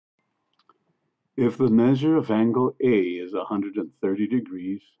If the measure of angle A is 130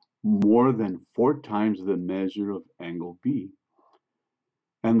 degrees, more than 4 times the measure of angle B,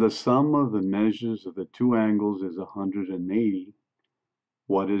 and the sum of the measures of the two angles is 180,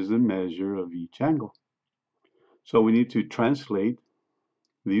 what is the measure of each angle? So we need to translate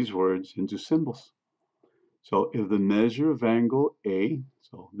these words into symbols. So if the measure of angle A,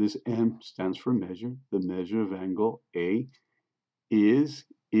 so this M stands for measure, the measure of angle A is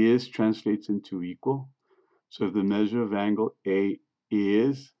translates into equal. So if the measure of angle A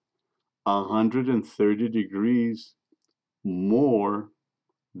is 130 degrees more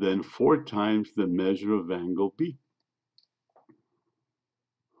than 4 times the measure of angle B.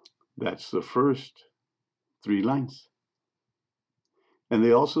 That's the first 3 lines. And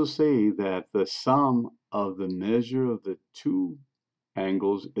they also say that the sum of the measure of the two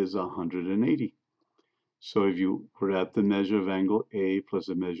angles is 180. So if you were at the measure of angle A plus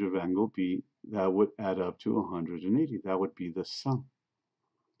the measure of angle B, that would add up to 180. That would be the sum.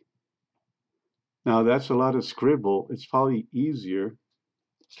 Now that's a lot of scribble. It's probably easier.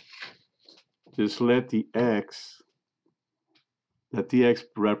 Just let the x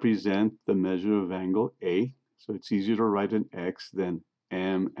represent the measure of angle A. So it's easier to write an x than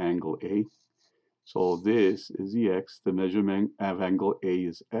M angle A. So this is the x, the measurement of angle A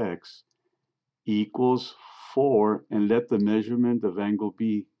is x, equals 4, and let the measurement of angle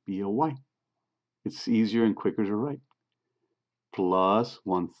B be a y. It's easier and quicker to write. Plus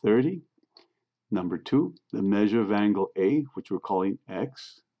 130. Number 2, the measure of angle A, which we're calling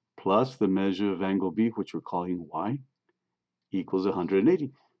x, plus the measure of angle B, which we're calling y, equals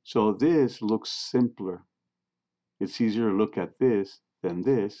 180. So this looks simpler. It's easier to look at this than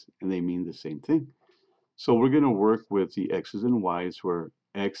this, and they mean the same thing. So we're going to work with the x's and y's, where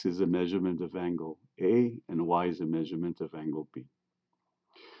x is a measurement of angle A and y is a measurement of angle B.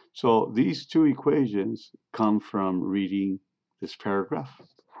 So these two equations come from reading this paragraph.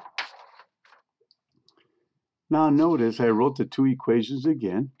 Now notice I wrote the two equations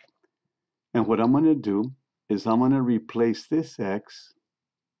again, and what I'm going to do is I'm going to replace this x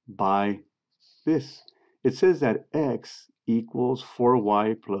by this. It says that x equals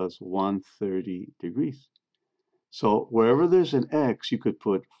 4y plus 130 degrees. So wherever there's an x, you could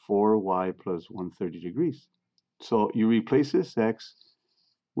put 4y plus 130 degrees. So you replace this x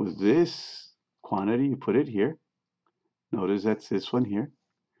with this quantity, you put it here. Notice that's this one here.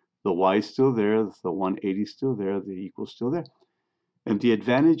 The y is still there, the 180 is still there, the equal is still there. And the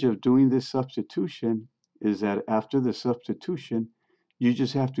advantage of doing this substitution is that after the substitution, you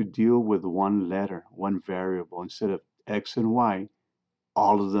just have to deal with one letter, one variable. Instead of x and y,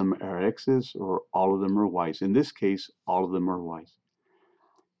 all of them are x's or all of them are y's. In this case, all of them are y's.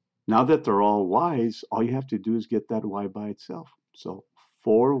 Now that they're all y's, all you have to do is get that y by itself. So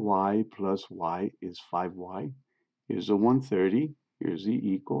 4y plus y is 5y. Here's a 130. Here's the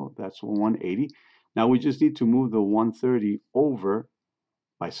equal. That's 180. Now we just need to move the 130 over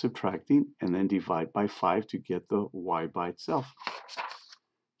by subtracting and then divide by 5 to get the y by itself.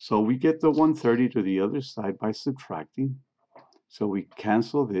 So we get the 130 to the other side by subtracting. So we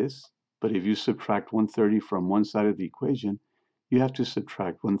cancel this, but if you subtract 130 from one side of the equation, you have to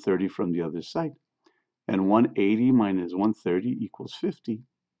subtract 130 from the other side. And 180 minus 130 equals 50.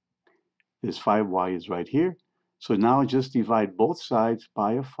 This 5y is right here. So now just divide both sides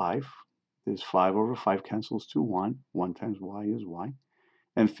by a 5. This 5 over 5 cancels to 1. 1 times y is y.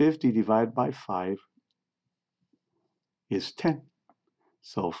 And 50 divided by 5 is 10.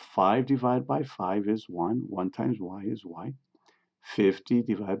 So 5 divided by 5 is 1. 1 times y is y. 50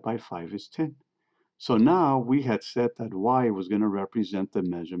 divided by 5 is 10. So now we had said that y was going to represent the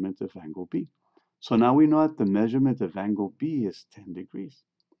measurement of angle B. So now we know that the measurement of angle B is 10 degrees.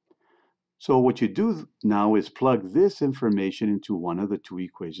 So what you do now is plug this information into one of the two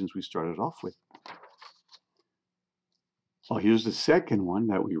equations we started off with. So here's the second one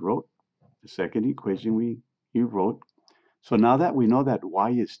that we wrote, the second equation we wrote. So now that we know that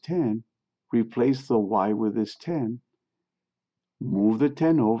y is 10, replace the y with this 10, move the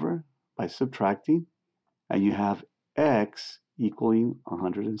 10 over by subtracting, and you have x equaling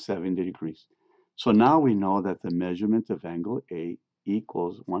 170 degrees. So now we know that the measurement of angle A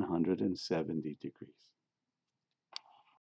equals 170 degrees.